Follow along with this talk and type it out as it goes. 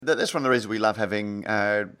That's one of the reasons we love having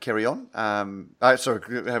Kerry on.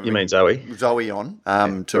 You mean Zoe? Zoe on.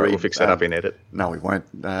 We'll fix that up in edit. No, we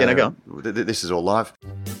won't. Go on. This is all live.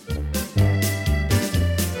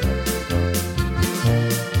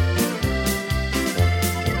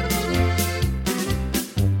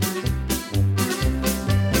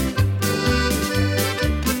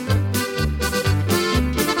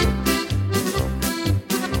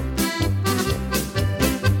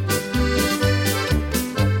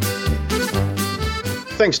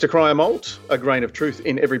 Thanks to Cryer Malt, a grain of truth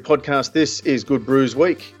in every podcast. This is Good Brews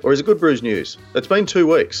Week, or is it Good Brews News? It's been 2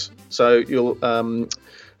 weeks, so you'll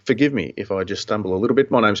forgive me if I just stumble a little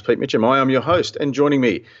bit. My name's Pete Mitchell. I am your host, and joining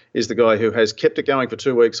me is the guy who has kept it going for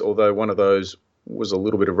 2 weeks, although one of those was a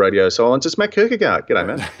little bit of radio silence. It's Matt Kierkegaard. G'day,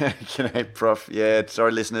 Matt. G'day, Prof. Yeah,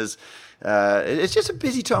 sorry, listeners. It's just a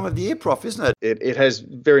busy time of the year, Prof, isn't it? It has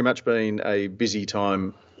very much been a busy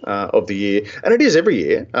time of the year, and it is every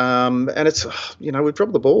year. And it's, we've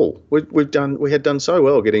dropped the ball. We had done so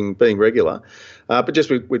well being regular, but just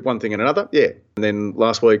with one thing and another, yeah. And then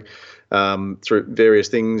last week, through various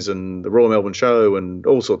things and the Royal Melbourne Show and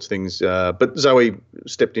all sorts of things, but Zoe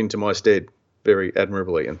stepped into my stead very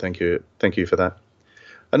admirably, and thank you for that.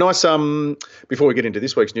 A nice before we get into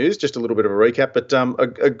this week's news, just a little bit of a recap, but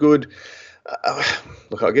a good.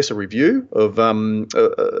 Look, I guess a review of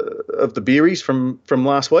the beeries from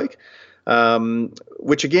last week,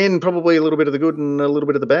 which again probably a little bit of the good and a little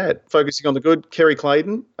bit of the bad. Focusing on the good, Kerry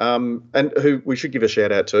Claydon, and who we should give a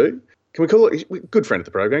shout out to. Can we call her a good friend of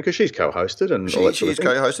the program because she's co-hosted and all that sort of thing.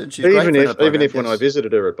 Co-hosted. She's even if when I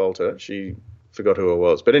visited her at Bolter, she forgot who I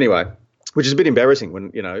was. But anyway, which is a bit embarrassing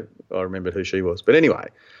when I remembered who she was. But anyway,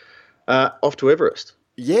 off to Everest.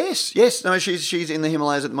 Yes. No, she's in the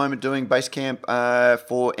Himalayas at the moment doing base camp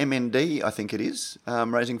for MND, I think it is,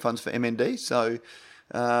 raising funds for MND. So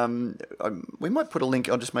we might put a link.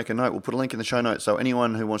 I'll just make a note. We'll put a link in the show notes so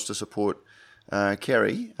anyone who wants to support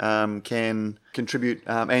Kerry can contribute.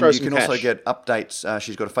 And you can also get updates.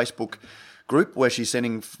 She's got a Facebook group where she's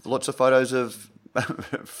sending lots of photos of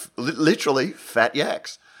literally fat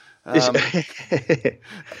yaks.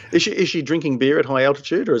 Is she drinking beer at high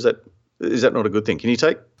altitude, or is that not a good thing? Can you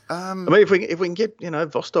take? I mean, if we can get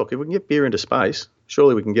Vostok, if we can get beer into space,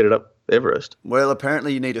 surely we can get it up Everest. Well,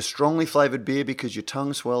 apparently you need a strongly flavoured beer because your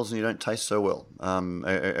tongue swells and you don't taste so well,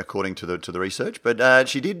 according to the research. But I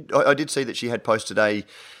did see that she had posted a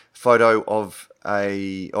photo of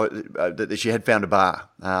that she had found a bar.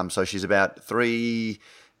 So she's about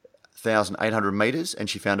 3,800 metres, and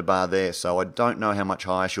she found a bar there. So I don't know how much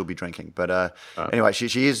higher she'll be drinking. But anyway,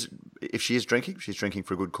 she is. If she is drinking, she's drinking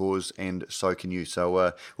for a good cause, and so can you.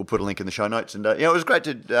 So we'll put a link in the show notes. And it was great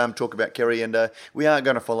to talk about Kerry, and we are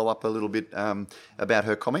going to follow up a little bit about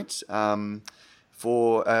her comments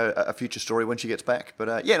for a future story when she gets back.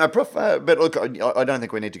 But Prof. But look, I don't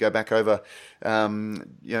think we need to go back over. Hey,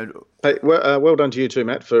 well done to you too,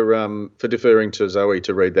 Matt, for deferring to Zoe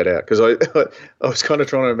to read that out, because I was kind of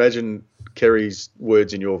trying to imagine Kerry's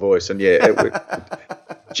words in your voice, and it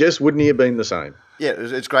just wouldn't have been the same. Yeah,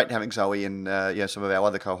 it's great having Zoe and some of our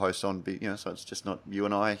other co-hosts on. So it's just not you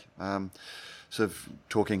and I sort of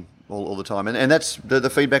talking all the time, and that's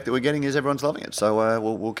the feedback that we're getting is everyone's loving it. So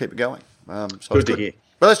we'll keep it going. Good to hear.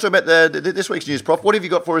 Well, let's talk about this week's news, Prof. What have you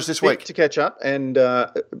got for us this week? To catch up, and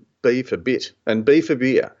B for bit and B for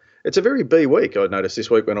beer. It's a very B week, I noticed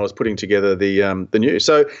this week when I was putting together the news.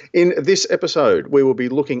 So in this episode, we will be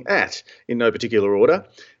looking at, in no particular order,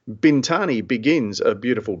 Bintani begins a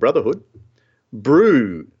beautiful brotherhood.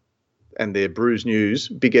 Brew and their brews news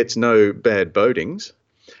begets no bad bodings.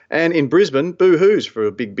 And in Brisbane, boo-hoos for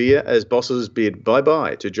a big beer as bosses bid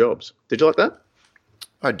bye-bye to jobs. Did you like that?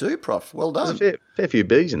 I do, Prof. Well done. There's a fair few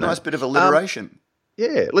B's in that. Nice bit of alliteration.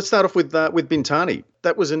 Yeah, let's start off with Bintani.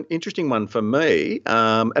 That was an interesting one for me,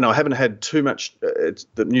 and I haven't had too much.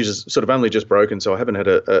 The news is sort of only just broken, so I haven't had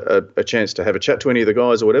a chance to have a chat to any of the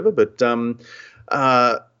guys or whatever. But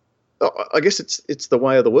I guess it's the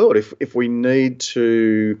way of the world. If we need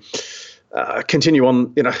to continue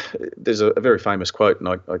on, there's a very famous quote, and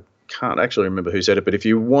I can't actually remember who said it, but if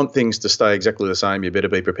you want things to stay exactly the same, you better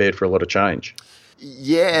be prepared for a lot of change.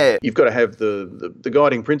 Yeah. You've got to have the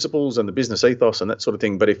guiding principles and the business ethos and that sort of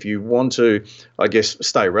thing. But if you want to, I guess,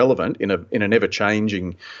 stay relevant in an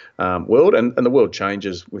ever-changing world, and the world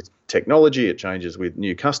changes with technology, it changes with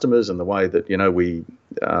new customers and the way that, we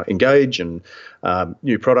engage and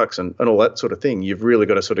new products and all that sort of thing, you've really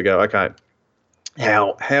got to sort of go, okay,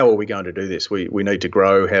 how are we going to do this? We need to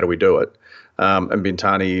grow. How do we do it? And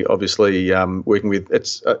Bintani, obviously, working with,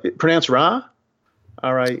 it's pronounced Ra?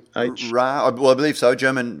 R-A-H? Ra, well, I believe so,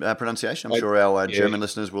 German pronunciation. I'm sure our German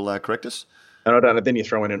listeners will correct us. And I don't know. Then you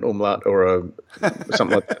throw in an umlaut or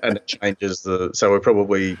something like that, and it changes the. So we're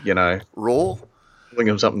probably Raw. calling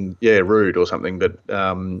them something rude or something. But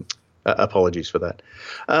apologies for that.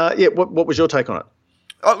 What was your take on it?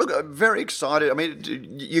 Oh, look, I'm very excited. I mean,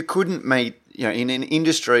 you couldn't meet, in an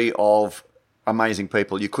industry of amazing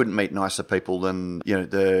people, you couldn't meet nicer people than,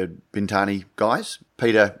 the Bintani guys.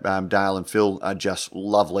 Peter, Dale and Phil are just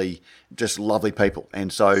lovely people.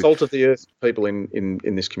 And so... Salt of the earth people in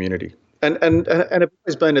this community. And it's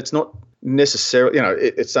always been, it's not necessarily,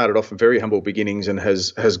 it started off from very humble beginnings and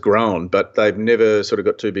has grown, but they've never sort of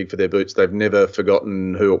got too big for their boots. They've never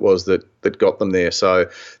forgotten who it was that got them there. So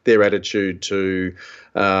their attitude to,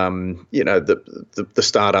 the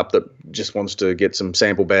startup that just wants to get some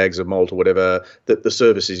sample bags of malt or whatever, that the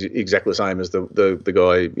service is exactly the same as the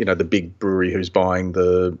guy, the big brewery who's buying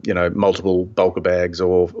the, multiple bulker bags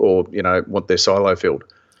or want their silo filled.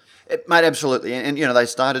 Mate, absolutely. And they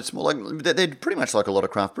started small. They're pretty much like a lot of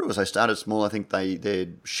craft brewers. They started small. I think their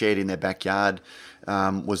shed in their backyard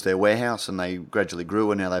was their warehouse, and they gradually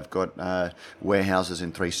grew, and now they've got warehouses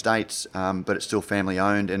in 3 states, but it's still family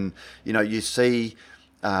owned. And, you see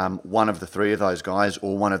one of the 3 of those guys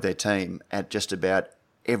or one of their team at just about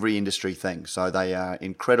every industry thing. So they are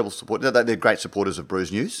incredible support. They're great supporters of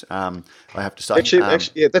Brews News, I have to say.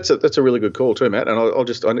 Actually, that's a really good call too, Matt. And I'll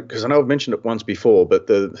just, because I know I've mentioned it once before, but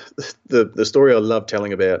the story I love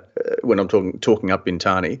telling about when I'm talking up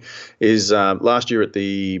Bintani is last year at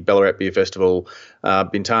the Ballarat Beer Festival,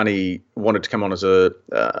 Bintani wanted to come on as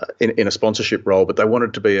in a sponsorship role, but they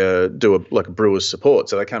wanted to do a brewers support.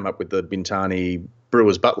 So they came up with the Bintani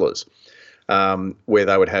Brewers Butlers. Where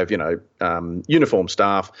they would have, uniform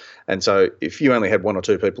staff. And so if you only had 1 or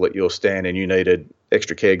 2 people at your stand and you needed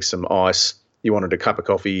extra kegs, some ice, you wanted a cup of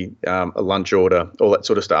coffee, a lunch order, all that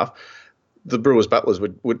sort of stuff, the Brewers Butlers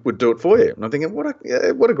would do it for you. And I'm thinking,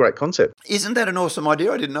 what a great concept. Isn't that an awesome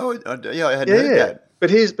idea? I didn't know. I hadn't heard that. But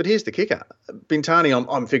here's the kicker. Bintani,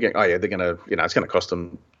 I'm figuring, they're going to, it's going to cost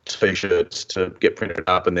them T-shirts to get printed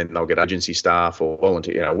up, and then they'll get agency staff or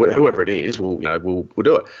volunteer, whoever it is, we'll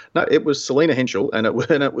do it. No, it was Selena Henschel, and it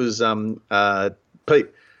was Pete.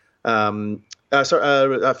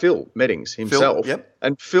 Phil Meddings himself. Phil, yep.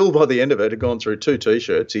 And Phil, by the end of it, had gone through 2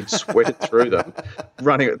 T-shirts. He'd sweated through them,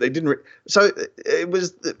 running it. They didn't. So it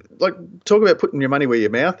was like, talk about putting your money where your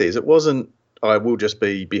mouth is. It wasn't, I will just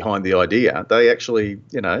be behind the idea. They actually,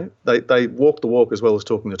 they walk the walk as well as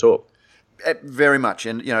talking the talk. Very much.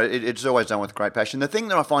 And, it's always done with great passion. The thing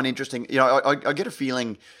that I find interesting, I get a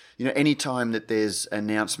feeling, any time that there's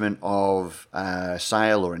announcement of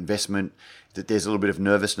sale or investment, that there's a little bit of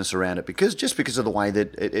nervousness around it because of the way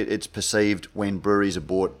that it's perceived when breweries are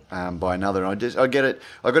bought by another. I get it.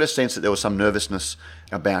 I got a sense that there was some nervousness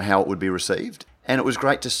about how it would be received. And it was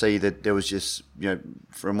great to see that there was just,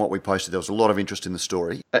 from what we posted, there was a lot of interest in the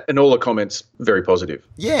story. And all the comments very positive.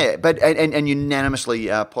 Yeah, but and unanimously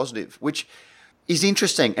positive, which is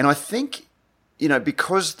interesting. And I think,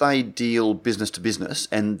 because they deal business to business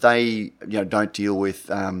and they, don't deal with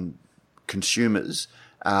consumers,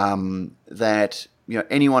 that,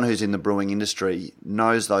 anyone who's in the brewing industry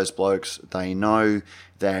knows those blokes. They know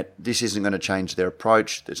that this isn't going to change their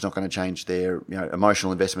approach. It's not going to change their,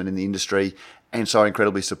 emotional investment in the industry. And so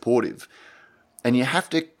incredibly supportive. And you have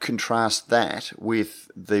to contrast that with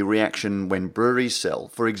the reaction when breweries sell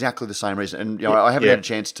for exactly the same reason. And I haven't had a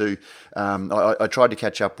chance to. I tried to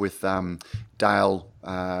catch up with Dale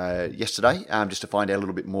yesterday just to find out a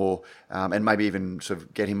little bit more, and maybe even sort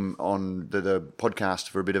of get him on the podcast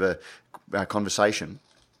for a bit of a conversation.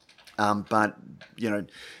 But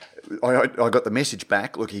I got the message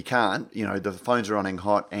back. Look, he can't. The phones are running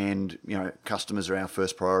hot, and customers are our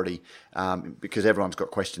first priority because everyone's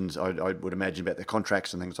got questions. I would imagine about their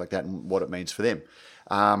contracts and things like that, and what it means for them.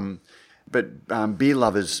 But beer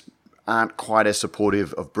lovers aren't quite as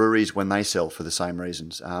supportive of breweries when they sell for the same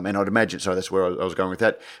reasons. And I'd imagine, so that's where I was going with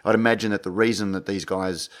that. I'd imagine that the reason that these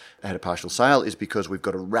guys had a partial sale is because we've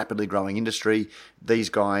got a rapidly growing industry. These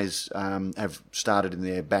guys have started in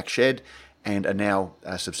their back shed and are now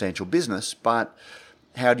a substantial business, but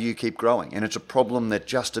how do you keep growing? And it's a problem that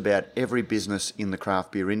just about every business in the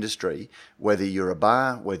craft beer industry, whether you're a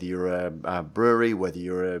bar, whether you're a brewery, whether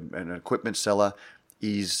you're an equipment seller,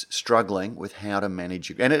 is struggling with how to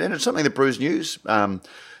manage. And it's something that Brews News,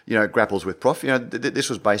 grapples with, Prof. This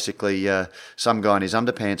was basically some guy in his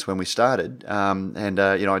underpants when we started,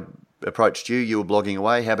 I approached you. You were blogging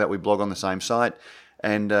away. How about we blog on the same site?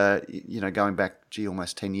 And, going back,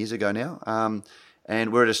 almost 10 years ago now.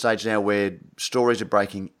 And we're at a stage now where stories are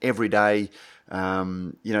breaking every day.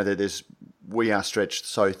 We are stretched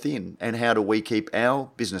so thin. And how do we keep our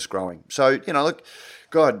business growing? So, look,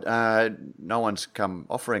 God, no one's come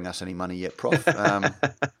offering us any money yet, Prof.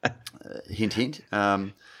 Hint, hint. I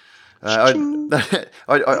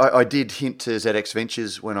did hint to ZX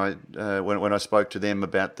Ventures when I spoke to them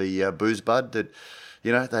about the Booze Bud that,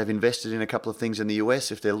 they've invested in a couple of things in the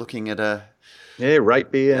US. If they're looking at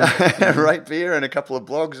Rate Beer, Rate Beer, and a couple of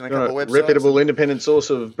blogs and a couple of websites, reputable independent source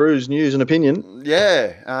of brews, news, and opinion.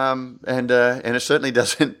 Yeah, and it certainly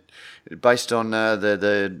doesn't. Based on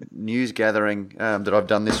the news gathering that I've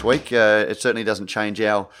done this week, it certainly doesn't change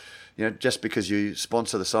our. Just because you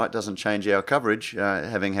sponsor the site doesn't change our coverage,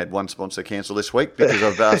 having had one sponsor cancel this week because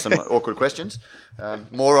I've asked some awkward questions.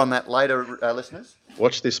 More on that later, listeners.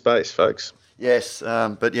 Watch this space, folks. Yes,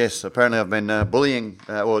 but yes, apparently I've been bullying.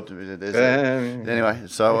 Anyway,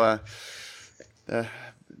 so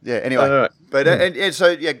anyway. Right. But and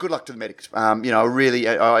so good luck to the Medics. Really,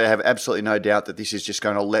 I have absolutely no doubt that this is just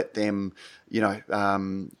going to let them,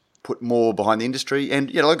 put more behind the industry.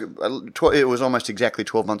 And it was almost exactly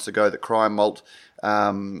 12 months ago that Cryer Malt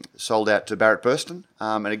sold out to Barrett Burston.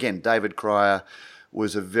 And again, David Cryer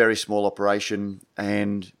was a very small operation,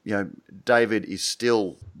 and David is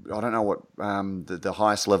still, I don't know what the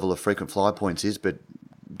highest level of frequent flyer points is, but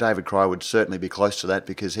David Cryer would certainly be close to that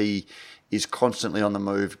because he is constantly on the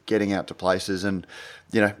move, getting out to places, and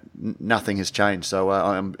nothing has changed. So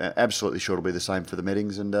I'm absolutely sure it'll be the same for the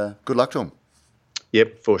Meddings, and good luck to them.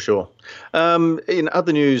 Yep, for sure. In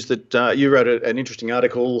other news, that you wrote an interesting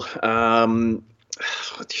article.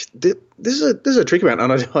 This is a tricky one,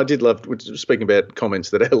 and I did love speaking about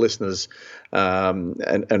comments that our listeners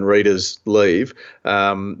and readers leave.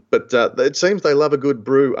 But it seems they love a good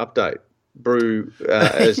brew update. Brew,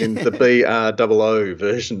 as in the BROO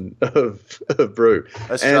version of brew.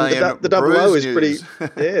 Australian and the double O is news.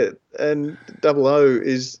 pretty, and double O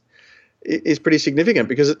is pretty significant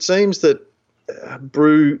because it seems that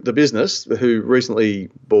Brew, the business, who recently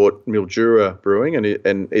bought Mildura Brewing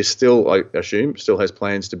and is still, I assume, still has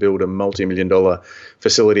plans to build a multi-million-dollar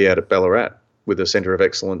facility out at Ballarat with a centre of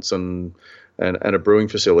excellence and a brewing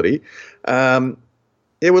facility. We're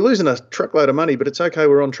losing a truckload of money, but it's okay.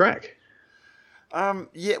 We're on track. Well,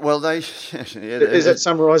 Is that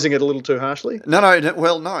summarising it a little too harshly? No.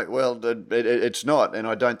 Well, it's not, and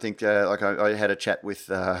I don't think. I had a chat with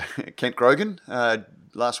Kent Grogan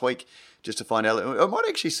last week just to find out. I might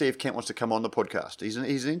actually see if Kent wants to come on the podcast. He's an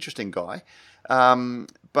interesting guy,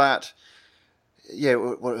 but yeah,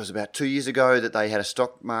 it was about 2 years ago that they had a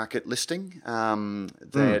stock market listing.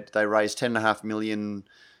 They raised $10.5 million.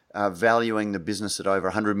 Valuing the business at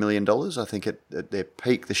over $100 million. I think at their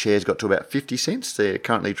peak, the shares got to about 50 cents. They're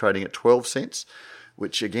currently trading at 12 cents,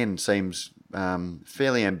 which again seems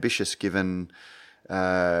fairly ambitious given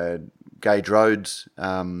Gage Roads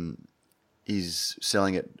is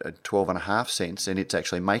selling at 12.5 cents and it's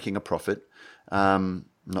actually making a profit,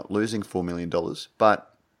 not losing $4 million.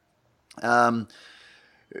 But and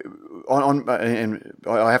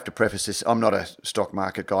I have to preface this, I'm not a stock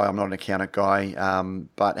market guy, I'm not an accountant guy,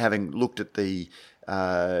 but having looked at the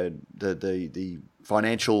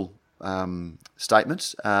financial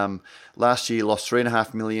statements, last year lost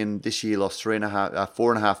 $3.5 million, this year lost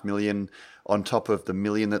 $4.5 million on top of the $1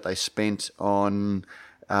 million that they spent on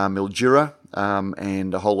Mildura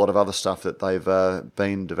and a whole lot of other stuff that they've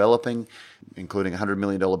been developing, including a $100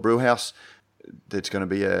 million brew house. There's going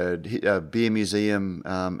to be a beer museum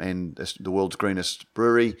and the world's greenest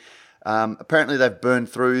brewery. Apparently, they've burned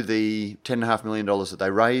through the $10.5 million that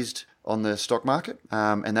they raised on the stock market,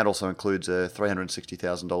 and that also includes a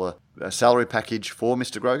 $360,000 salary package for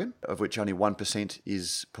Mr. Grogan, of which only 1%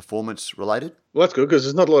 is performance related. Well, that's good because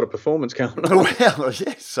there's not a lot of performance going on. Well,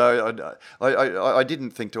 yes. So I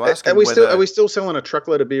didn't think to ask him are we still selling a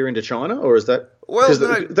truckload of beer into China, or is that? Well,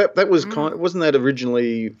 no. that was wasn't that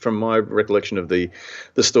originally, from my recollection of the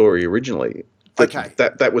story originally?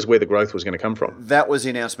 That was where the growth was going to come from. That was the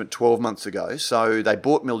announcement 12 months ago. So they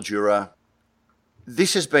bought Mildura.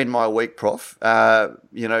 This has been my week, Prof.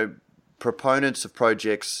 Proponents of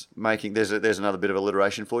projects making there's another bit of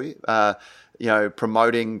alliteration for you.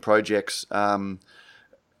 Promoting projects and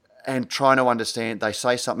trying to understand. They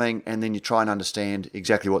say something, and then you try and understand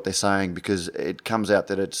exactly what they're saying because it comes out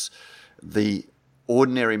that it's the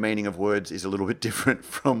ordinary meaning of words is a little bit different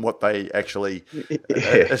from what they actually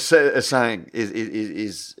are saying.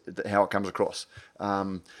 Is how it comes across.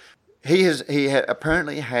 He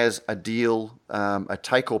apparently has a deal, a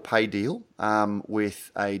take or pay deal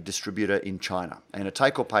with a distributor in China. And a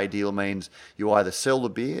take or pay deal means you either sell the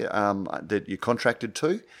beer that you're contracted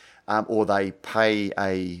to or they pay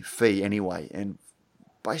a fee anyway. And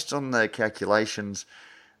based on the calculations,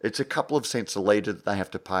 it's a couple of cents a litre that they have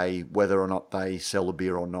to pay whether or not they sell the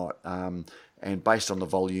beer or not. and based on the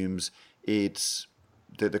volumes, it's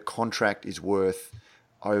the contract is worth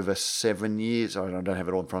over 7 years. I don't have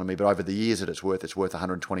it all in front of me, but over the years that it's worth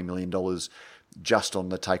 $120 million just on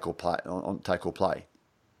the take or play.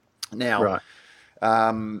 Now, right.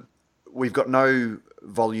 We've got no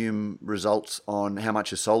volume results on how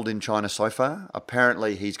much is sold in China so far.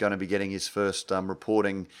 Apparently, he's going to be getting his first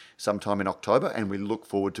reporting sometime in October, and we look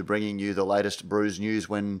forward to bringing you the latest Brews news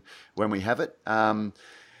when we have it.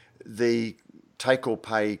 The take or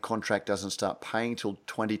pay contract doesn't start paying till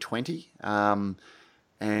 2020,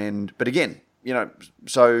 but again,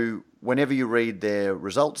 so whenever you read their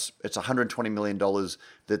results, it's $120 million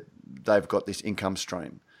that they've got this income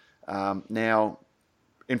stream. Now,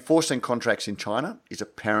 enforcing contracts in China is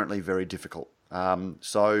apparently very difficult. And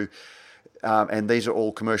these are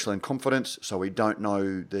all commercial in confidence, so we don't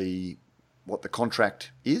know what the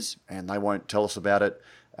contract is, and they won't tell us about it.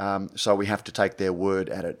 So we have to take their word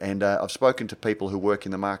at it. And I've spoken to people who work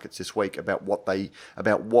in the markets this week about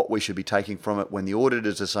what we should be taking from it when the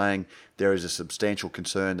auditors are saying there is a substantial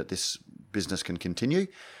concern that this business can continue.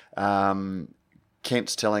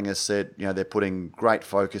 Kent's telling us that they're putting great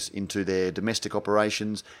focus into their domestic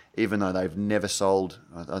operations, even though they've never sold.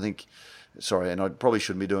 I think, and I probably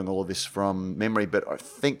shouldn't be doing all of this from memory, but I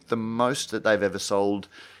think the most that they've ever sold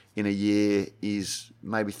in a year is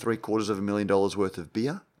maybe $750,000 worth of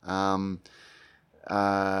beer, and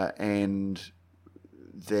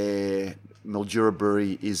their Mildura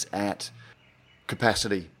brewery is at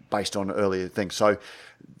capacity based on earlier things. So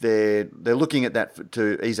they're looking at that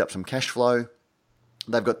to ease up some cash flow.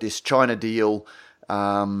 They've got this China deal,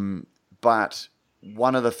 but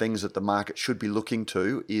one of the things that the market should be looking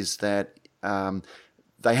to is that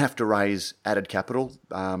they have to raise added capital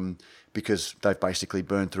because they've basically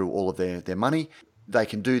burned through all of their money. They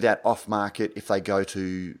can do that off-market if they go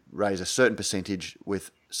to raise a certain percentage with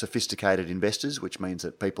sophisticated investors, which means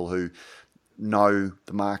that people who know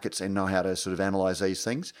the markets and know how to sort of analyse these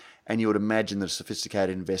things. And you would imagine that a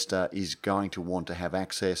sophisticated investor is going to want to have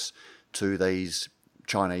access to these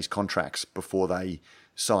Chinese contracts before they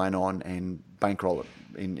sign on and bankroll it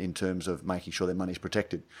in terms of making sure their money's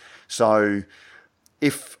protected. So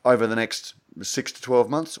if over the next 6 to 12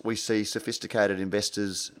 months we see sophisticated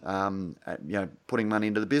investors putting money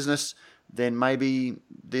into the business, then maybe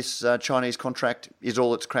this Chinese contract is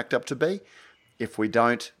all it's cracked up to be. If we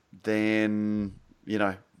don't, then,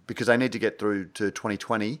 because they need to get through to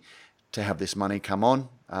 2020 to have this money come on.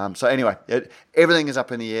 So anyway, everything is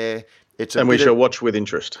up in the air. And we shall watch with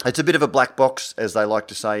interest. It's a bit of a black box, as they like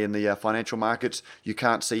to say in the financial markets. You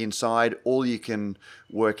can't see inside. All you can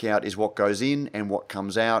work out is what goes in and what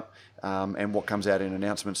comes out, and what comes out in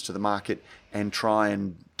announcements to the market, and try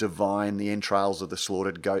and divine the entrails of the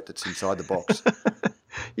slaughtered goat that's inside the box.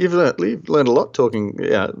 You've learned a lot talking,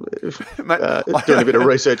 doing a bit of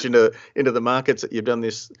research into the markets. You've done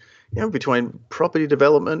this, between property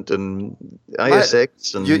development and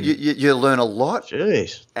ASX. And you learn a lot.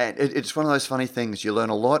 Jeez. And it's one of those funny things. You learn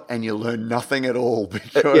a lot and you learn nothing at all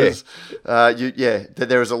because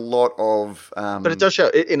there is a lot of... but it does show,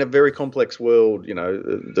 in a very complex world,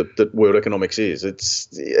 that world economics is. It's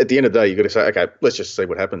at the end of the day, you've got to say, okay, let's just see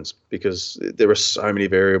what happens, because there are so many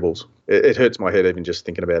variables. It hurts my head even just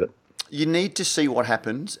thinking about it. You need to see what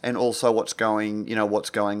happens and also what's going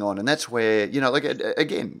on. And that's where,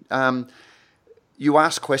 you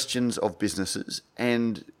ask questions of businesses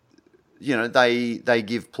and, they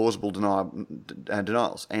give plausible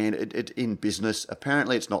denials. And in business,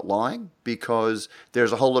 apparently it's not lying, because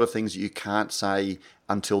there's a whole lot of things that you can't say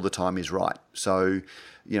until the time is right. So,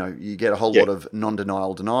 you get a whole lot of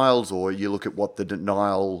non-denial denials, or you look at what the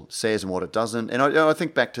denial says and what it doesn't. And I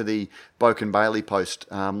think back to the Boak and Bailey post,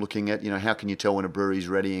 looking at, how can you tell when a brewery's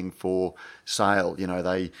readying for sale?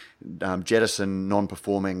 They jettison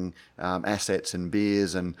non-performing assets and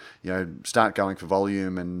beers and, start going for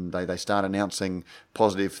volume, and they start announcing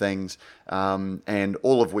positive things, and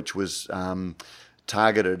all of which was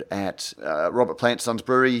targeted at Robert Plant's Sons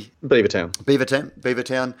Brewery.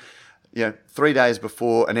 Beavertown. 3 days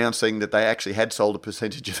before announcing that they actually had sold a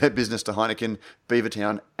percentage of their business to Heineken,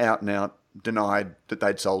 Beavertown out and out denied that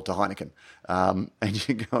they'd sold to Heineken. And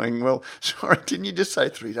you're going, well, sorry, didn't you just say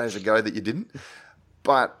 3 days ago that you didn't?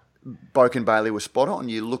 But Boak and Bailey was spot on.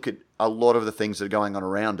 You look at a lot of the things that are going on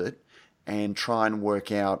around it and try and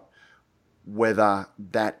work out whether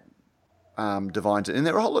that divines it. And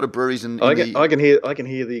there are a whole lot of breweries I can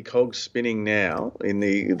hear the cogs spinning now in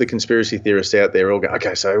the conspiracy theorists out there all go,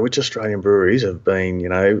 okay, so which Australian breweries have been,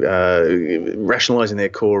 rationalising their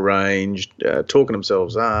core range, talking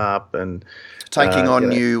themselves up, and taking on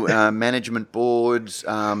new management boards,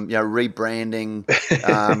 rebranding,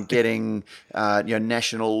 getting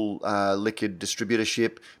national liquor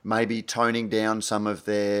distributorship, maybe toning down some of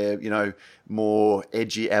their more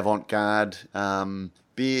edgy avant-garde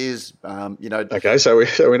beers. Okay, so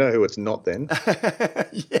we know who it's not then.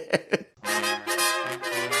 Yeah.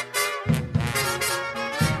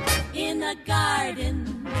 In a garden,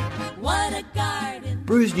 what a garden.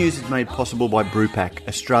 Brews News is made possible by Brewpack,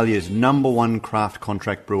 Australia's #1 craft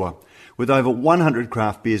contract brewer. With over 100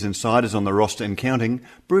 craft beers and ciders on the roster and counting,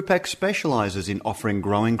 Brewpack specialises in offering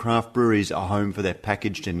growing craft breweries a home for their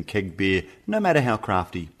packaged and kegged beer, no matter how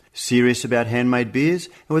crafty. Serious about handmade beers,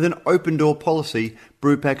 and with an open-door policy,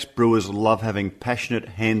 Brewpack's brewers love having passionate,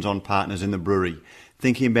 hands-on partners in the brewery.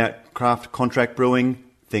 Thinking about craft contract brewing?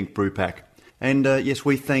 Think Brewpack. And yes,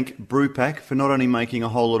 we thank Brewpack for not only making a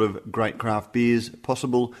whole lot of great craft beers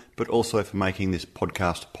possible, but also for making this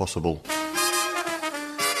podcast possible.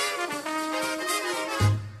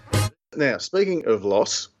 Now, speaking of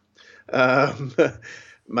loss,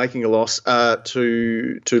 making a loss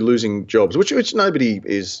to losing jobs, which nobody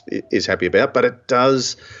is happy about, but it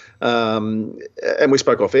does. And we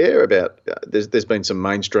spoke off air about there's been some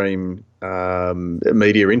mainstream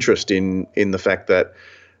media interest in the fact that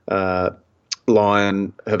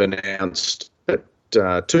Lion have announced that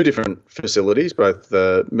two different facilities, both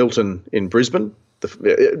Milton in Brisbane,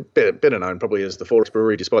 better known probably as the 4X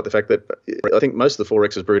Brewery, despite the fact that I think most of the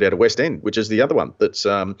 4X is brewed out of West End, which is the other one that's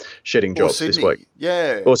shedding jobs this week.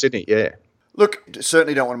 Yeah. Or Sydney, yeah. Look,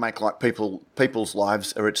 certainly don't want to make like people's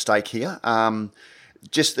lives are at stake here.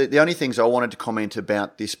 Just the only things I wanted to comment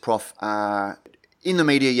about this, Prof, in the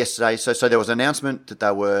media yesterday. So there was an announcement that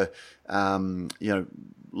they were,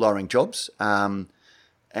 lowering jobs, or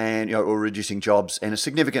reducing jobs, and a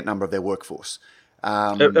significant number of their workforce.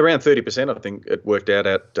 Around 30%, I think it worked out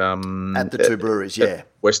at the two breweries, yeah.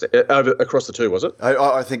 West across the two, was it?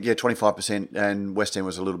 I think 25%, and West End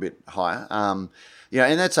was a little bit higher. And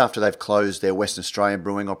that's after they've closed their Western Australian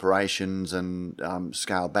brewing operations and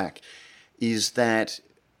scaled back. Is that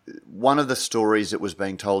one of the stories that was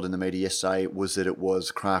being told in the media yesterday was that it was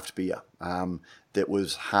craft beer that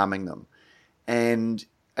was harming them, and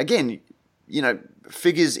again,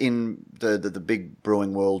 figures in the big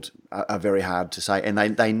brewing world are very hard to say, and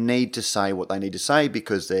they need to say what they need to say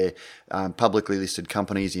because they're publicly listed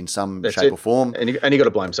companies in some shape or form. And you got to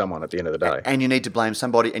blame someone at the end of the day. And you need to blame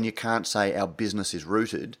somebody, and you can't say our business is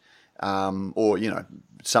rooted, or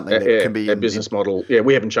something that can be a business model. Yeah,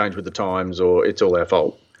 we haven't changed with the times, or it's all our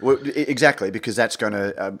fault. Well, exactly, because that's going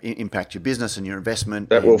to impact your business and your investment.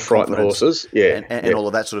 That will frighten horses, and all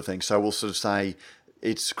of that sort of thing. So we'll sort of say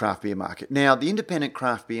it's craft beer market. Now, the independent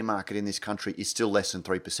craft beer market in this country is still less than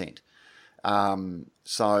 3%.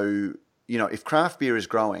 So, if craft beer is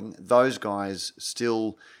growing, those guys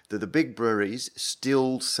still, the big breweries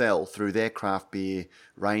still sell through their craft beer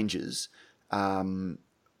ranges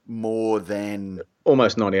more than...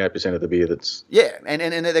 Almost 98% of the beer that's... Yeah, and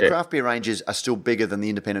their craft beer ranges are still bigger than the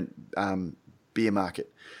independent beer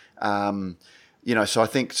market. So I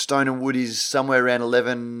think Stone & Wood is somewhere around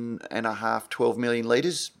 12 million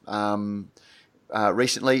litres.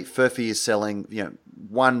 Recently, Furphy is selling,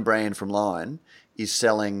 one brand from Lion is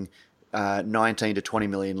selling 19 to 20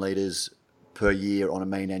 million litres per year on a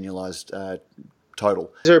mean annualised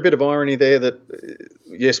total. Is there a bit of irony there that,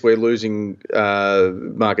 yes, we're losing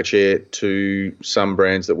market share to some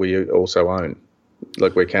brands that we also own?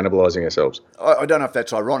 Like we're cannibalising ourselves. I don't know if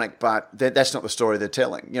that's ironic, but that's not the story they're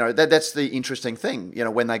telling. That's the interesting thing.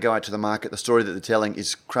 When they go out to the market, the story that they're telling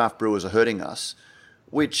is craft brewers are hurting us,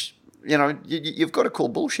 which, you've got to call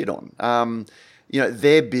bullshit on.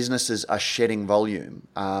 Their businesses are shedding volume.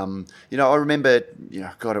 I remember,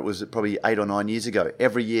 it was probably 8 or 9 years ago.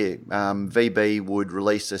 Every year, VB would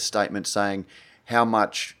release a statement saying how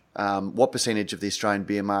much, what percentage of the Australian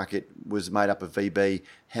beer market was made up of VB,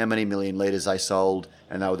 how many million litres they sold,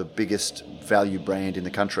 and they were the biggest value brand in the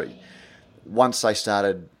country. Once they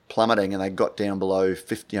started plummeting and they got down below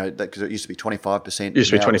 50, because it used to be 25%. Used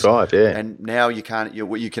to be 25, yeah. And now you can't.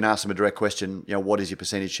 You can ask them a direct question. What is your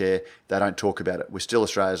percentage share? They don't talk about it. We're still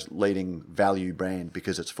Australia's leading value brand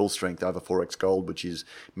because it's full strength over 4X Gold, which is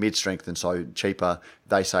mid strength and so cheaper.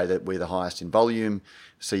 They say that we're the highest in volume.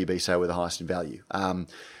 CUB say we're the highest in value.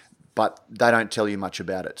 But they don't tell you much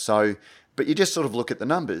about it. So, but you just sort of look at the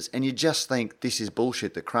numbers and you just think this is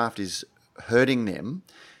bullshit. That craft is hurting them.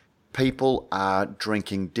 People are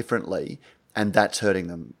drinking differently, and that's hurting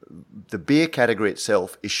them. The beer category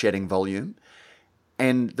itself is shedding volume,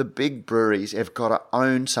 and the big breweries have got to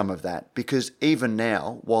own some of that because even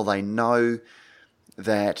now, while they know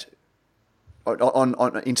that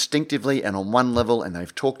on instinctively and on one level, and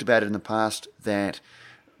they've talked about it in the past, that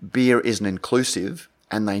beer isn't inclusive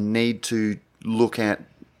and they need to look at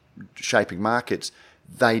shaping markets.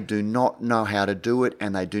 They do not know how to do it,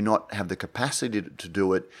 and they do not have the capacity to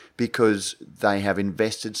do it because they have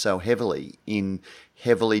invested so heavily in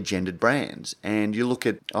heavily gendered brands. And you look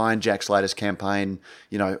at Iron Jack's latest campaign,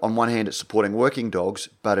 you know, on one hand it's supporting working dogs,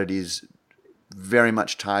 but it is very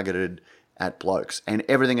much targeted at blokes. And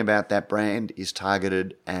everything about that brand is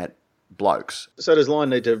targeted at blokes. So does Lion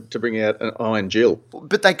need to bring out an Iron Jill?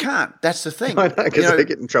 But they can't. That's the thing. I know, because they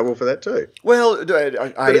get in trouble for that too. Well,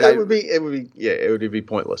 it would be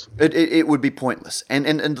pointless. It would be pointless.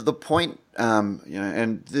 And the point,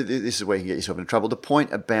 and this is where you get yourself into trouble. The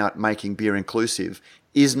point about making beer inclusive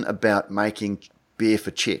isn't about making beer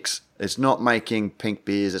for chicks. It's not making pink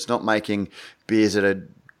beers. It's not making beers that are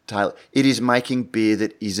tailored. It is making beer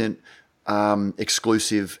that isn't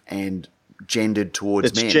exclusive and gendered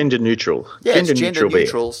towards men. It's gender neutral. Yeah, it's gender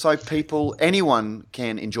neutral, so anyone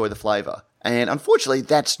can enjoy the flavour. And unfortunately,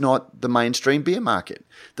 that's not the mainstream beer market.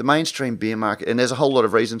 The mainstream beer market, and there's a whole lot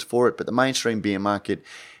of reasons for it, but the mainstream beer market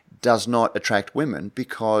does not attract women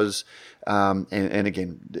because, and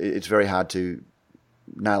again, it's very hard to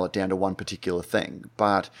nail it down to one particular thing.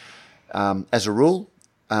 But as a rule,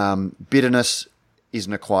 bitterness is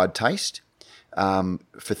an acquired taste.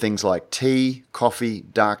 For things like tea, coffee,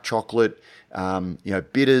 dark chocolate,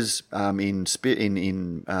 bitters in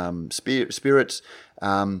spirits,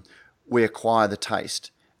 we acquire the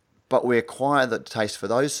taste. But we acquire the taste for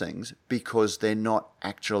those things because they're not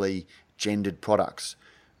actually gendered products.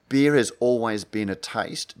 Beer has always been a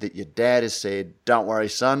taste that your dad has said, "Don't worry,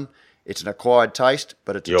 son, it's an acquired taste,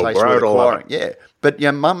 but it's a taste worth acquiring." Yeah, but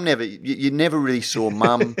your mum you never really saw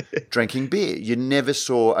mum drinking beer. You never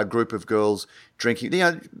saw a group of girls drinking.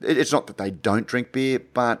 It's not that they don't drink beer,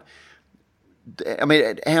 but I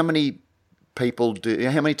mean, how many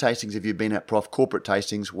tastings have you been at, Prof? Corporate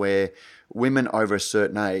tastings where women over a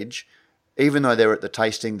certain age, even though they're at the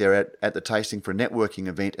tasting, they're at the tasting for a networking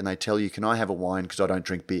event, and they tell you, "Can I have a wine because I don't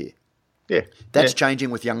drink beer?" Yeah, that's changing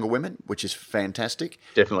with younger women, which is fantastic.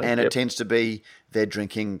 Definitely, and it tends to be they're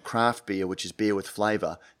drinking craft beer, which is beer with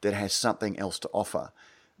flavour that has something else to offer.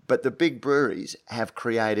 But the big breweries have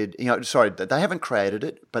created, they haven't created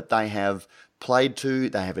it, but they have played to,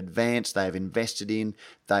 they have advanced, they have invested in,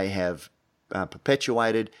 they have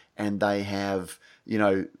perpetuated, and they have,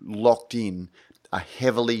 locked in a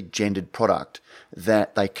heavily gendered product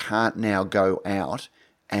that they can't now go out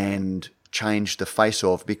and change the face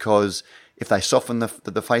of, because if they soften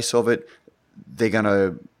the face of it, they're going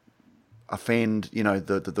to offend,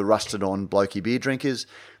 the rusted on blokey beer drinkers.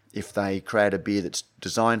 If they create a beer that's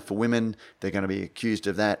designed for women, they're going to be accused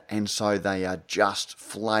of that. And so they are just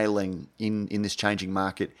flailing in this changing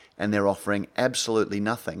market, and they're offering absolutely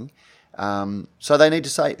nothing. So they need to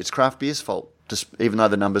say it's craft beer's fault, just even though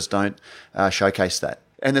the numbers don't showcase that.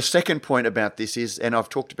 And the second point about this is, and I've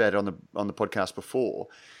talked about it on the podcast before,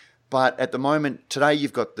 but at the moment, today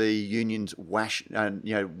you've got the unions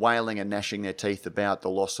wailing and gnashing their teeth about the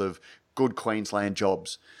loss of good Queensland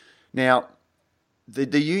jobs. Now,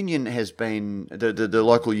 the union has been, the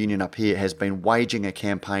local union up here has been waging a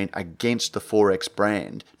campaign against the 4X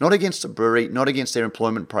brand, not against the brewery, not against their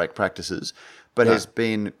employment practices, but has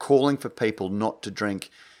been calling for people not to drink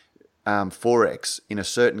 4X in a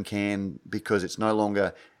certain can because it's no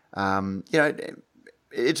longer,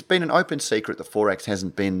 it's been an open secret that 4X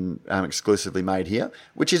hasn't been exclusively made here,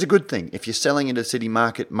 which is a good thing. If you're selling into the city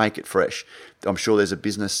market, make it fresh. I'm sure there's a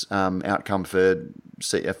business outcome for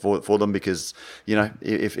them because,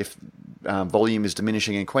 if volume is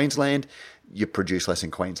diminishing in Queensland, you produce less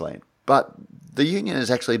in Queensland. But the union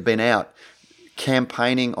has actually been out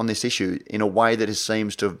campaigning on this issue in a way that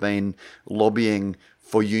seems to have been lobbying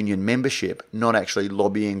for union membership, not actually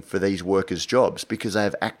lobbying for these workers' jobs, because they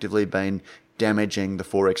have actively been damaging the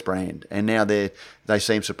 4X brand. And now they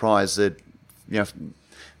seem surprised that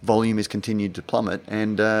volume has continued to plummet,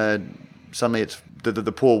 and suddenly it's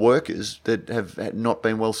the poor workers that have not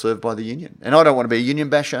been well served by the union. And I don't want to be a union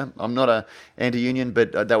basher. I'm not a anti-union,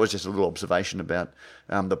 but that was just a little observation about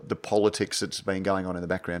the politics that's been going on in the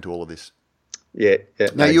background to all of this. Yeah.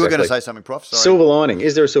 Now, you were going to say something, Prof. Sorry. Silver lining.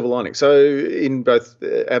 Is there a silver lining? So in both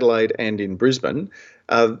Adelaide and in Brisbane,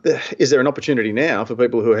 is there an opportunity now for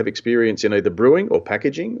people who have experience in either brewing or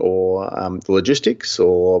packaging or the logistics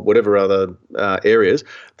or whatever other areas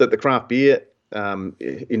that the craft beer,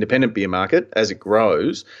 independent beer market, as it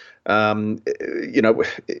grows, there's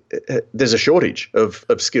a shortage of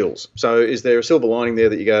skills. So is there a silver lining there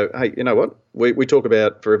that you go, hey, you know what? We talk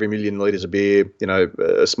about for every million litres of beer,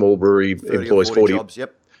 a small brewery employs 40 jobs.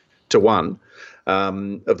 Yep. to one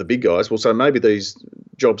of the big guys. Well, so maybe these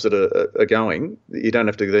jobs that are going, you don't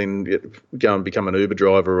have to then go and become an Uber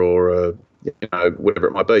driver or whatever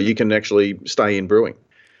it might be. You can actually stay in brewing.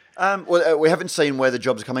 Well, we haven't seen where the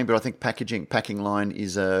jobs are coming, but I think packing line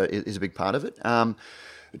is a big part of it.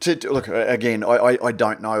 Look, again, I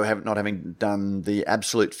don't know, not having done the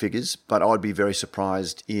absolute figures, but I'd be very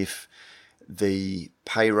surprised if the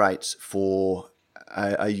pay rates for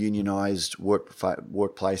a unionised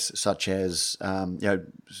workplace, such as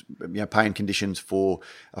pay and conditions for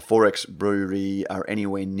a XXXX brewery, are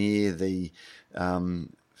anywhere near the. I'm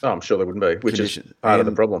sure they wouldn't be, which is part of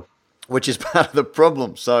the problem. Which is part of the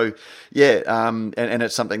problem. So, yeah, and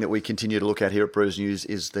it's something that we continue to look at here at Brewers News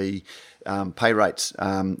is the pay rates.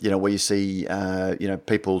 Where you see,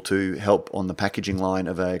 people to help on the packaging line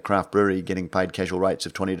of a craft brewery getting paid casual rates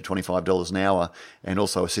of $20 to $25 an hour, and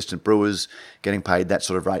also assistant brewers getting paid that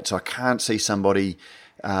sort of rate. So I can't see somebody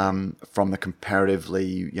from the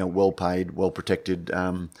comparatively, well-paid, well-protected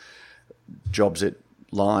jobs at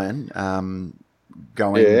Lion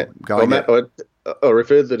going. Yeah. Well, Matt, I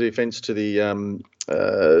referred the defence to the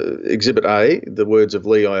Exhibit A, the words of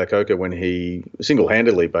Lee Iacocca when he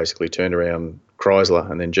single-handedly basically turned around Chrysler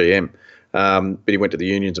and then GM. But he went to the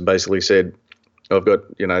unions and basically said, I've got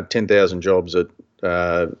 10,000 jobs at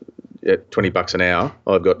 $20 an hour.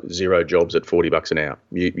 I've got 0 jobs at $40 an hour.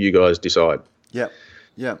 You guys decide. Yeah.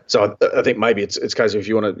 Yeah. So I think maybe it's a case of if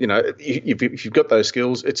you want to, if you've got those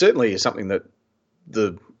skills, it certainly is something that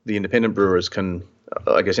the independent brewers can.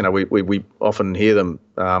 I guess we often hear them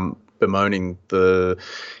bemoaning the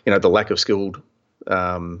lack of skilled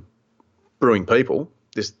brewing people.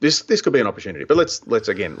 This could be an opportunity, but let's wait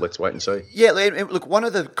and see. Yeah, look, one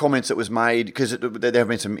of the comments that was made, because there have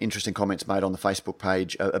been some interesting comments made on the Facebook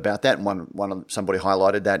page about that, and somebody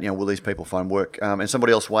highlighted that, will these people find work? And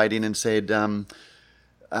somebody else weighed in and said,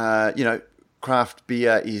 craft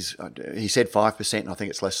beer is, he said 5%, and I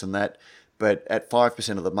think it's less than that, but at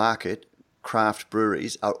 5% of the market, craft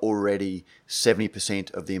breweries are already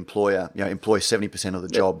 70% of the employ 70% of the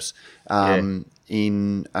jobs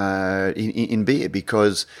in beer,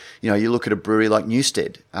 because you look at a brewery like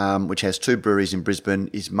Newstead, which has 2 breweries in Brisbane,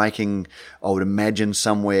 is making, I would imagine,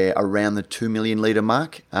 somewhere around the 2 million litre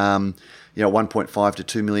mark, 1.5 to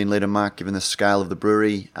 2 million litre mark, given the scale of the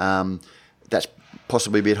brewery. That's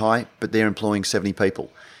possibly a bit high, but they're employing 70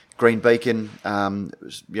 people. Green Beacon,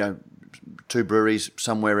 2 breweries,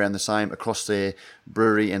 somewhere around the same, across their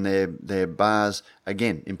brewery and their bars,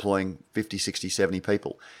 again, employing 50, 60, 70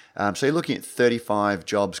 people. So you're looking at 35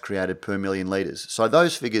 jobs created per million litres. So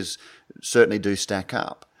those figures certainly do stack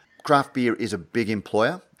up. Craft beer is a big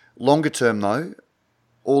employer. Longer term, though,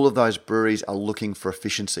 all of those breweries are looking for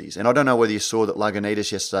efficiencies. And I don't know whether you saw that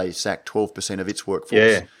Lagunitas yesterday sacked 12% of its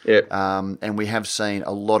workforce. Yeah. And we have seen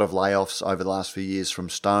a lot of layoffs over the last few years from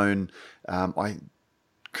Stone. I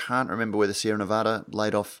can't remember whether Sierra Nevada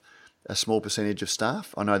laid off a small percentage of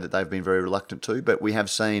staff. I know that they've been very reluctant to, but we have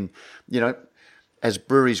seen, as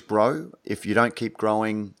breweries grow, if you don't keep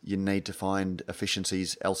growing, you need to find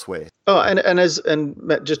efficiencies elsewhere. Oh, and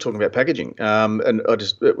Matt, just talking about packaging, and I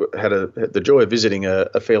just had the joy of visiting a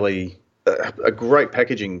great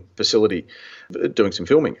packaging facility, doing some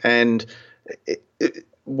filming, and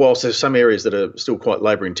whilst there's some areas that are still quite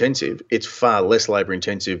labour intensive, it's far less labour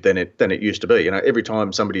intensive than it used to be. Every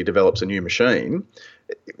time somebody develops a new machine,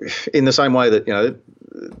 in the same way that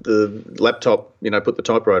the laptop put the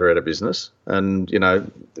typewriter out of business, and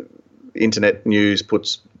internet news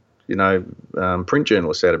puts print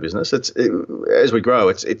journalists out of business. As we grow,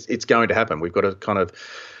 it's going to happen. We've got to kind of,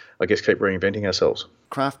 I guess, keep reinventing ourselves.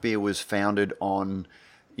 Craft beer was founded on,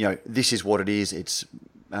 this is what it is. It's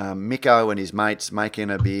Miko and his mates making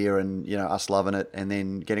a beer and us loving it, and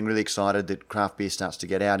then getting really excited that craft beer starts to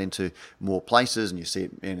get out into more places, and you see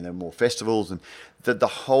it in more festivals, and the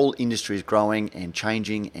whole industry is growing and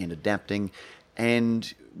changing and adapting.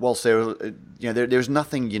 And whilst there's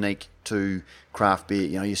nothing unique to craft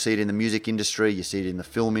beer, you see it in the music industry, you see it in the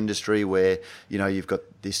film industry, where you've got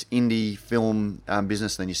this indie film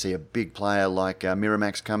business, then you see a big player like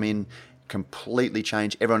Miramax come in, completely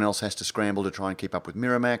change. Everyone else has to scramble to try and keep up with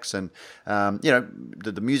Miramax, and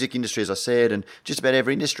the music industry, as I said, and just about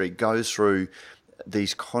every industry goes through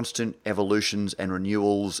these constant evolutions and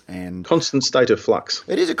renewals and constant state of flux.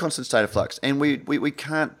 It is a constant state of flux, and we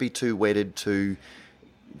can't be too wedded to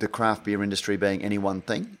the craft beer industry being any one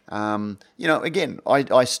thing. Again,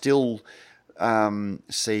 I still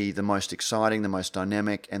see the most exciting, the most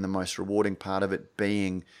dynamic, and the most rewarding part of it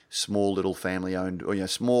being small little family-owned, or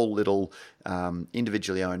small little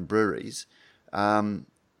individually owned breweries. And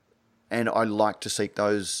I like to seek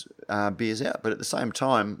those beers out. But at the same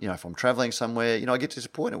time, if I'm travelling somewhere, I get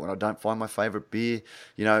disappointed when I don't find my favourite beer,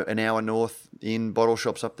 an hour north in bottle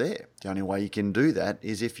shops up there. The only way you can do that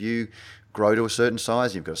is if you grow to a certain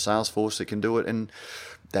size, you've got a sales force that can do it, and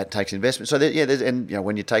that takes investment. So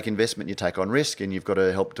when you take investment, you take on risk, and you've got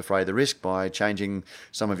to help defray the risk by changing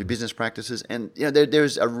some of your business practices. And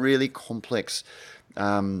there's a really complex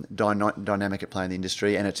dynamic at play in the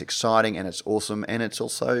industry, and it's exciting and it's awesome, and it's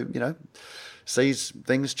also sees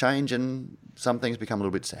things change and some things become a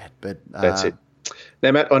little bit sad. But that's it.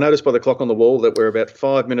 Now, Matt, I noticed by the clock on the wall that we're about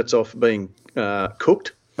 5 minutes off being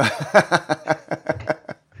cooked.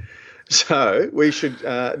 So we should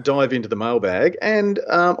dive into the mailbag, and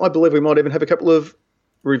I believe we might even have a couple of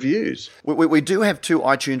reviews. We do have 2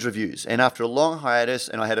 iTunes reviews, and after a long hiatus,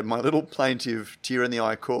 and I had my little plaintive tear in the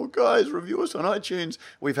eye call, guys, review us on iTunes.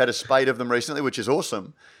 We've had a spate of them recently, which is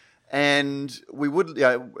awesome. And we would,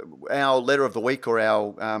 our letter of the week or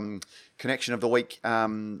our connection of the week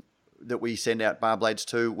that we send out bar blades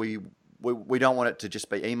to, we don't want it to just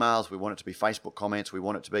be emails. We want it to be Facebook comments. We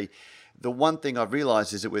want it to be... The one thing I've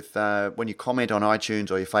realised is that with when you comment on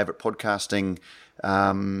iTunes or your favourite podcasting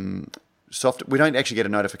software, we don't actually get a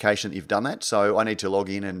notification that you've done that. So I need to log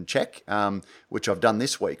in and check, which I've done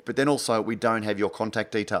this week. But then also we don't have your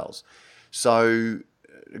contact details. So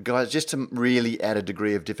guys, just to really add a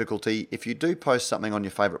degree of difficulty, if you do post something on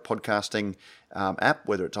your favourite podcasting app,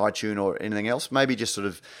 whether it's iTunes or anything else, maybe just sort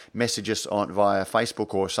of message us on via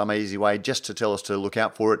Facebook or some easy way just to tell us to look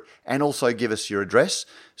out for it, and also give us your address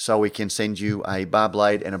so we can send you a Bar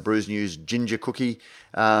Blade and a Brews News ginger cookie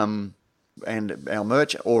and our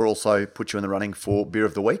merch, or also put you in the running for Beer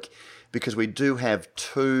of the Week, because we do have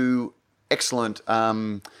 2 excellent,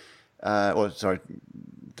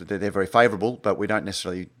 they're very favourable, but we don't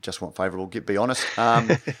necessarily just want favourable, be honest.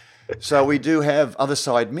 So we do have Other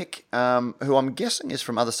Side Mick, who I'm guessing is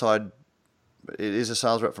from Other Side. It is a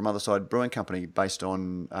sales rep from Other Side Brewing Company based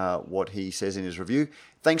on what he says in his review.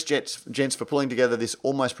 Thanks, gents, for pulling together this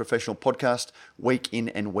almost professional podcast week in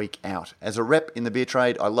and week out. As a rep in the beer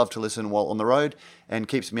trade, I love to listen while on the road, and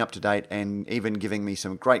keeps me up to date, and even giving me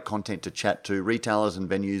some great content to chat to retailers and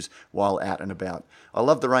venues while out and about. I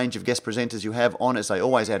love the range of guest presenters you have on, as they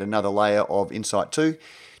always add another layer of insight too.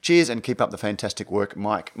 Cheers, and keep up the fantastic work,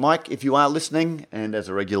 Mike. Mike, if you are listening, and as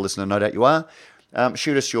a regular listener, no doubt you are,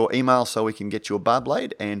 shoot us your email so we can get your Bar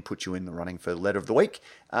Blade and put you in the running for the letter of the week.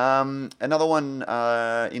 Another one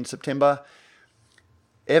in September,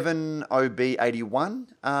 Evan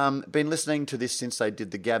OB81. Been listening to this since they did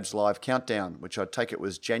the Gabs Live Countdown, which I take it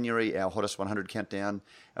was January, our Hottest 100 Countdown,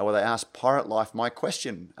 where they asked Pirate Life my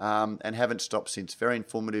question, and haven't stopped since. Very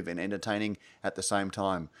informative and entertaining at the same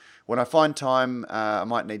time. When I find time, I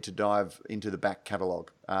might need to dive into the back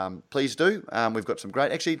catalogue. Please do. We've got some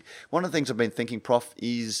great... Actually, one of the things I've been thinking, Prof,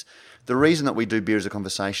 is the reason that we do Beer as a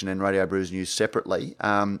Conversation and Radio Brews News separately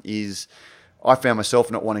is I found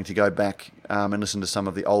myself not wanting to go back and listen to some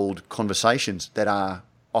of the old conversations that are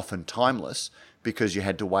often timeless, because you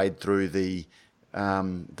had to wade through the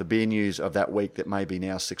beer news of that week that may be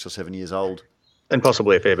now 6 or 7 years old. And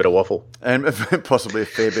possibly a fair bit of waffle.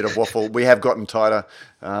 We have gotten tighter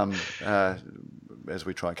as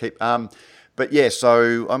we try and keep. But yeah,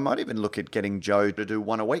 so I might even look at getting Joe to do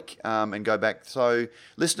one a week and go back. So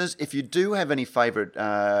listeners, if you do have any favourites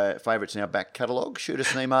in our back catalogue, shoot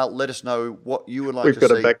us an email. Let us know what you would like to see. We've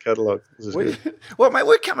got a back catalogue. Well, mate,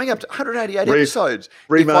 we're coming up to 188 episodes.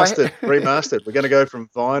 Remastered. We're going to go from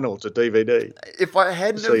vinyl to DVD. If I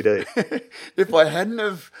hadn't CD. If I hadn't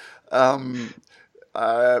have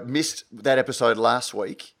missed that episode last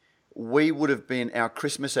week, we would have been, our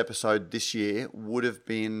Christmas episode this year would have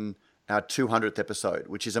been our 200th episode,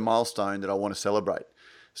 which is a milestone that I want to celebrate.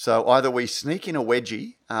 So either we sneak in a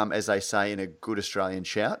wedgie, as they say in a good Australian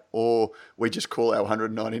shout, or we just call our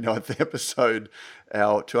 199th episode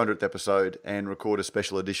our 200th episode and record a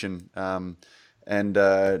special edition. And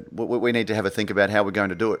we need to have a think about how we're going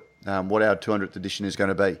to do it, what our 200th edition is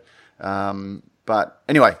going to be. But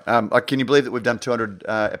anyway, can you believe that we've done 200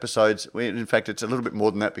 episodes? In fact, it's a little bit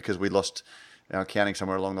more than that, because we lost our counting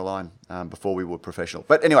somewhere along the line before we were professional.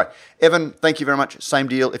 But anyway, Evan, thank you very much. Same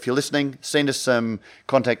deal. If you're listening, send us some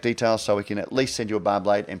contact details so we can at least send you a Bar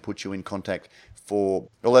Blade and put you in contact for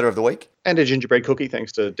the letter of the week. And a gingerbread cookie,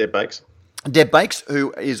 thanks to Deb Bakes. Deb Bakes,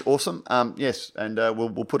 who is awesome. Yes, and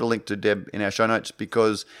we'll put a link to Deb in our show notes,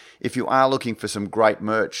 because if you are looking for some great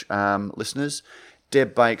merch, listeners,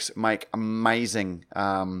 Deb Bakes make amazing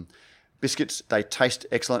biscuits. They taste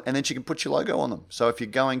excellent, and then she can put your logo on them. So if you're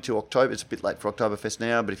going to October, it's a bit late for Oktoberfest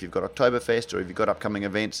now, but if you've got Oktoberfest or if you've got upcoming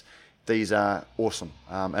events, these are awesome,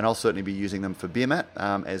 and I'll certainly be using them for Beer Mat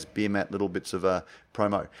as Beer Mat little bits of a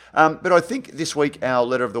promo. But I think this week our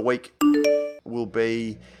letter of the week will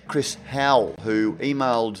be Chris Howell, who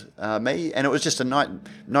emailed me, and it was just a night,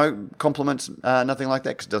 no compliments, nothing like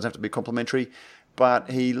that, because it doesn't have to be complimentary.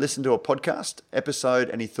 But he listened to a podcast episode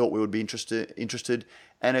and he thought we would be interested.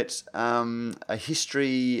 And it's an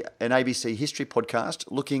ABC history podcast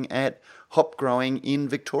looking at hop growing in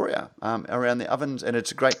Victoria around the ovens, and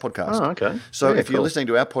it's a great podcast. Oh, okay. So Yeah, if you're cool. listening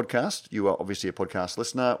to our podcast, you are obviously a podcast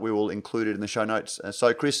listener. We will include it in the show notes.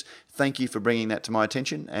 So Chris, thank you for bringing that to my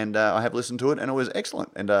attention, and I have listened to it, and it was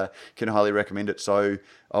excellent, and can highly recommend it. So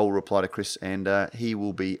I'll reply to Chris, and he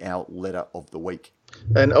will be our letter of the week.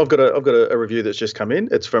 And I've got a review that's just come in.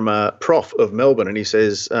 It's from Prof of Melbourne, and he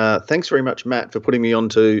says, "Thanks very much, Matt, for putting me on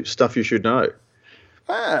to Stuff You Should Know."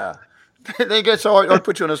 Ah, there you go. So I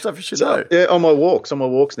put you on a stuff you should know. Yeah, on my walks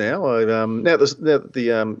now. I now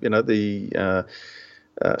the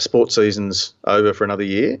sports season's over for another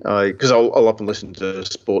year. Because I'll often listen to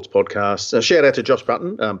sports podcasts. Shout out to Josh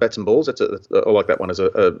Button, Bats and Balls. I like that one as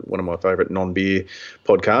one of my favourite non-beer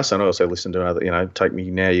podcasts. And I also listen to other, Take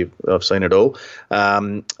Me Now. I've seen it all.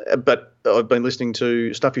 But I've been listening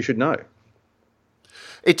to Stuff You Should Know.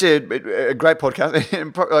 It's a great podcast.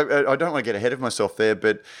 I don't want to get ahead of myself there,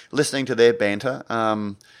 but listening to their banter,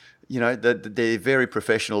 they're very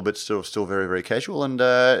professional, but still very, very casual. And,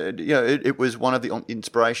 it was one of the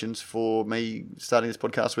inspirations for me starting this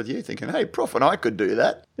podcast with you, thinking, hey, Prof and I could do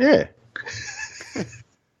that. Yeah.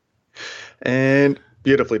 And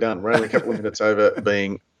beautifully done. We're only a couple of minutes over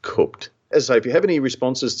being cooked. As I say, if you have any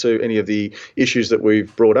responses to any of the issues that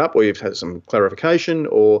we've brought up, or you've had some clarification,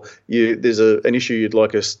 or there's an issue you'd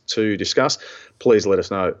like us to discuss, please let us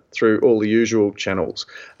know through all the usual channels.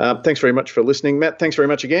 Thanks very much for listening. Matt, thanks very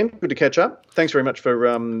much again. Good to catch up. Thanks very much for,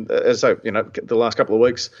 the last couple of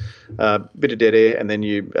weeks, bit of dead air, and then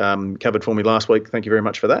you covered for me last week. Thank you very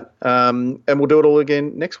much for that. And we'll do it all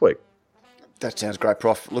again next week. That sounds great,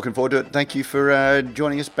 Prof. Looking forward to it. Thank you for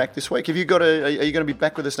joining us back this week. Are you going to be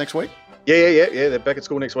back with us next week? Yeah. They're back at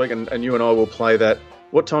school next week, and you and I will play that.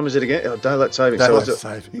 What time is it again? Daylight saving. Daylight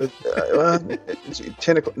saving. It's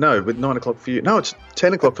 10 o'clock. No, but 9 o'clock for you. No, it's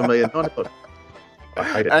 10 o'clock for me and 9 o'clock. I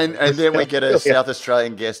hate it. And then we get a South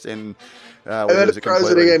Australian guest in. And then it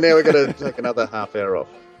throws it again. Now we've got to take another half hour off.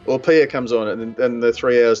 Or Pia comes on, and the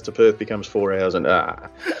 3 hours to Perth becomes 4 hours, and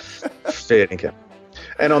fair dinkum.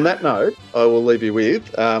 And on that note, I will leave you with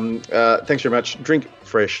thanks very much. Drink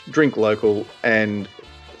fresh, drink local, and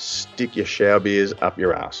stick your shower beers up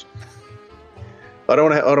your ass. I don't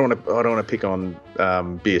want to pick on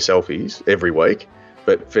beer selfies every week,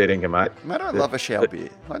 but fair dinkum, mate. Mate, I love a shower beer.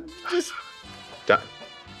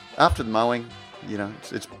 After the mowing,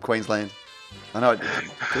 it's Queensland. I know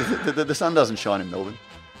the sun doesn't shine in Melbourne.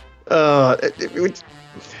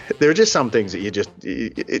 There are just some things that you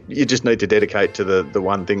just need to dedicate to the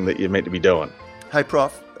one thing that you're meant to be doing. Hey,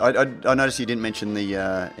 Prof, I noticed you didn't mention the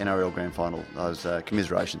NRL Grand Final. Those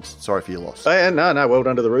commiserations. Sorry for your loss. No, well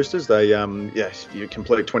done to the Roosters. They, you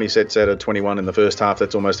complete 20 sets out of 21 in the first half.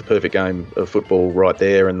 That's almost a perfect game of football right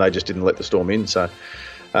there, and they just didn't let the Storm in. So,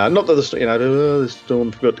 not that the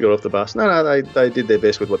Storm forgot to get off the bus. No, they did their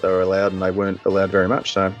best with what they were allowed, and they weren't allowed very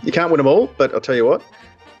much. So you can't win them all, but I'll tell you what.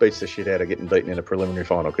 Beats the shit out of getting beaten in a preliminary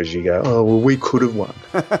final, because you go, oh, well, we could have won.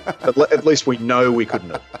 But at least we know we couldn't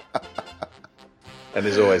have. And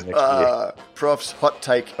there's always next year. Prof's hot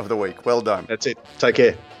take of the week. Well done. That's it. Take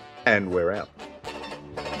care. And we're out.